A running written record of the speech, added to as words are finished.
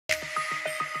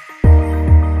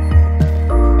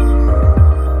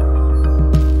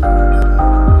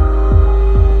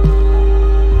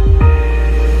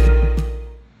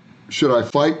should I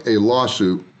fight a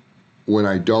lawsuit when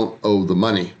I don't owe the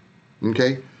money?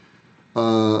 Okay.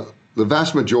 The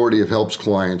vast majority of helps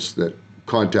clients that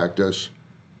contact us,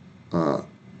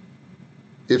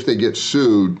 if they get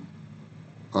sued,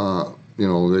 they want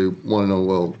to know,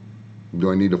 well,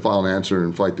 do I need to file an answer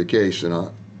and fight the case? And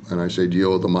I say, do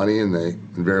you owe the money? And they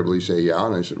invariably say, yeah.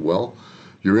 And I said, well,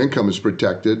 your income is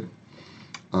protected.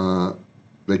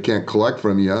 They can't collect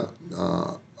from you.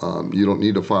 You don't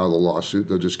need to file the lawsuit.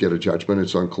 They'll just get a judgment.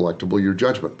 It's uncollectible. You're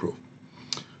judgment proof.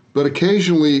 But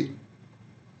occasionally,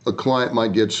 a client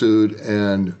might get sued,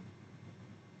 and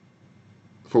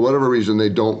for whatever reason, they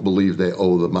don't believe they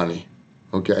owe the money.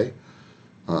 Okay?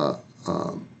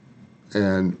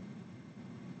 And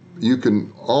you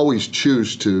can always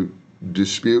choose to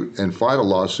dispute and fight a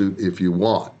lawsuit if you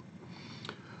want.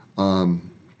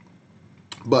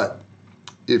 But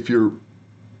if your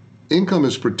income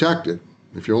is protected,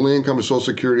 if your only income is Social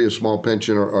Security, a small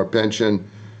pension, or pension,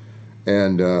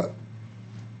 and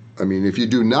if you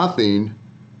do nothing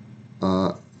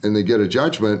and they get a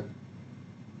judgment,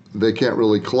 they can't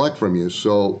really collect from you.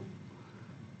 So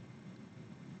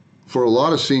for a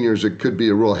lot of seniors, it could be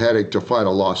a real headache to fight a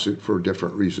lawsuit for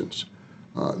different reasons.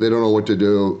 They don't know what to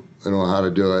do. They don't know how to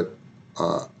do it.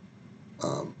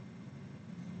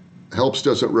 HELPS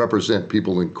doesn't represent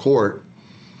people in court.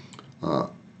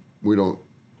 We don't,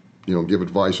 give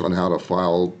advice on how to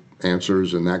file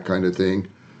answers and that kind of thing.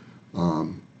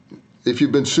 If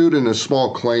you've been sued in a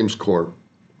small claims court,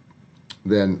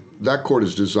 then that court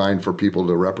is designed for people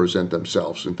to represent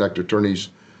themselves. In fact, attorneys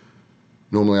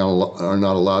normally are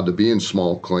not allowed to be in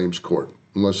small claims court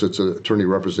unless it's an attorney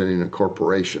representing a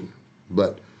corporation.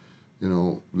 But,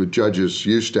 the judge is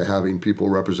used to having people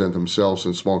represent themselves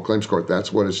in small claims court.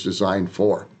 That's what it's designed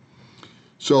for.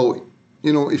 So,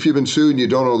 if you've been sued and you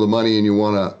don't owe the money and you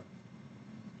want to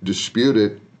dispute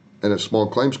it in a small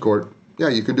claims court, yeah,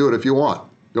 you can do it if you want.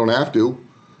 You don't have to.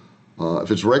 If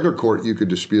it's regular court, you could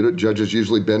dispute it. Judges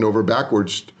usually bend over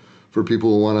backwards for people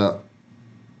who want to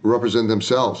represent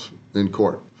themselves in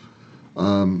court.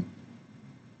 But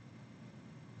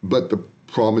the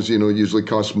problem is, it usually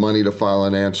costs money to file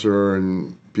an answer,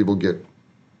 and people get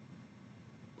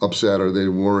upset, or they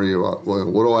worry about, well,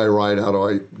 what do I write? How do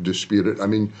I dispute it?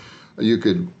 You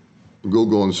could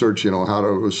Google and search, how to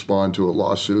respond to a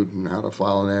lawsuit and how to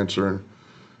file an answer.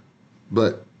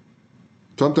 But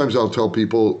sometimes I'll tell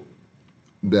people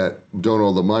that don't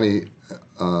owe the money,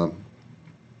 or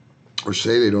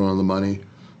say they don't owe the money.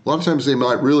 A lot of times they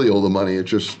might really owe the money. It's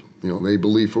just, they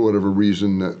believe for whatever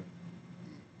reason that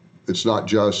it's not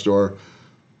just, or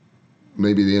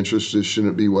maybe the interest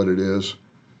shouldn't be what it is.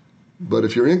 But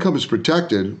if your income is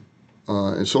protected,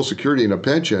 and Social Security and a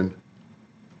pension,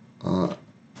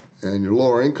 and you're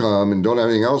lower income and don't have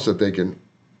anything else that they can,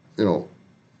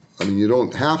 you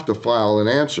don't have to file an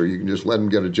answer. You can just let them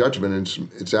get a judgment,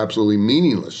 and it's absolutely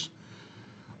meaningless.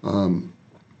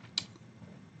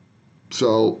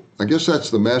 So I guess that's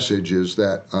the message, is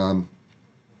that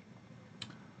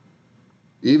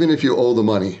even if you owe the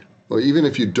money, or even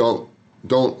if you don't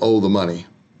owe the money,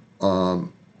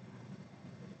 and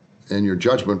you're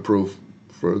judgment proof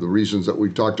for the reasons that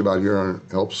we've talked about here on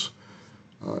HELPS,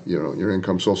 your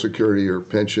income, Social Security, or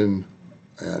pension,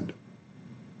 and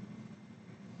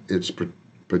it's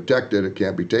protected, it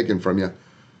can't be taken from you.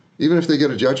 Even if they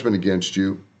get a judgment against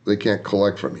you, they can't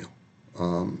collect from you.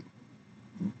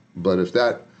 But if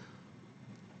that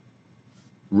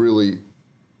really,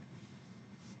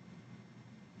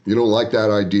 you don't like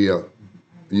that idea,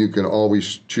 you can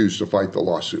always choose to fight the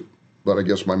lawsuit. But I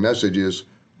guess my message is,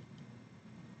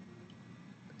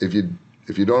 if you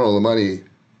don't owe the money,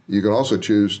 you can also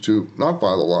choose to not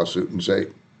file the lawsuit and say,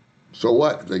 so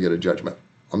what if they get a judgment?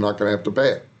 I'm not going to have to pay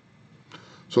it.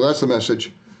 So that's the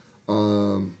message.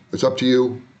 It's up to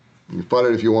you. You can fight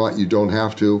it if you want. You don't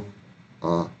have to.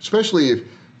 Especially if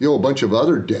you owe a bunch of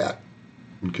other debt,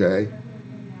 okay?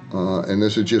 And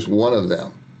this is just one of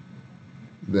them.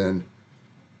 Then,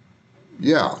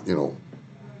 yeah,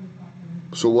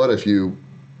 so what if you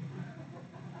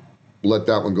let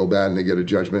that one go bad and they get a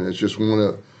judgment? It's just one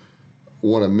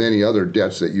of many other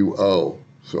debts that you owe.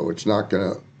 So it's not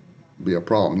going to be a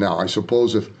problem. Now, I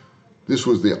suppose if this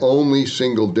was the only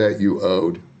single debt you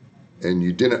owed and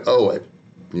you didn't owe it,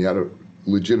 you had a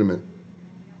legitimate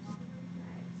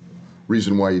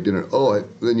reason why you didn't owe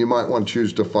it, then you might want to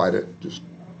choose to fight it just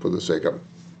for the sake of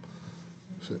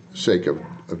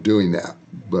doing that.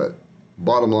 But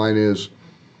bottom line is,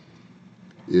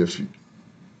 if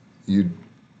you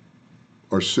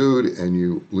are sued and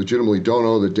you legitimately don't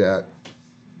owe the debt,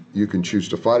 you can choose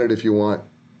to fight it if you want.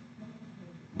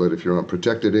 But if you're on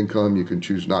protected income, you can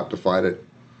choose not to fight it.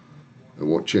 It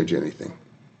won't change anything.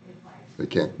 They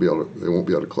won't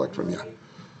be able to collect from you.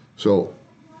 So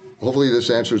hopefully this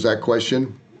answers that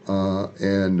question.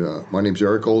 My name's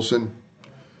Eric Olson,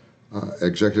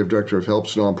 Executive Director of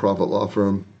HELPS nonprofit law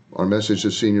firm. Our message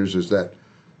to seniors is that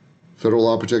federal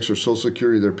law protects their Social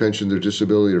Security, their pension, their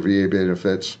disability, or VA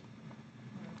benefits.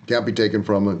 Can't be taken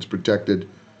from them. It's protected.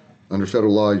 Under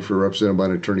federal law, if you're represented by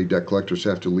an attorney, debt collectors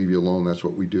have to leave you alone. That's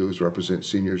what we do, is represent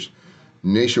seniors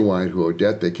nationwide who owe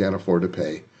debt they can't afford to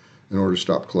pay in order to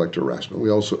stop collector harassment. We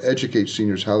also educate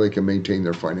seniors how they can maintain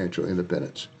their financial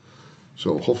independence.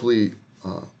 So hopefully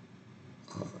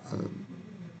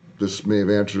this may have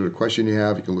answered a question you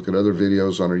have. You can look at other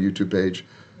videos on our YouTube page,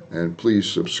 and please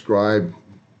subscribe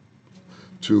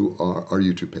to our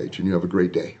YouTube page, and you have a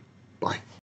great day.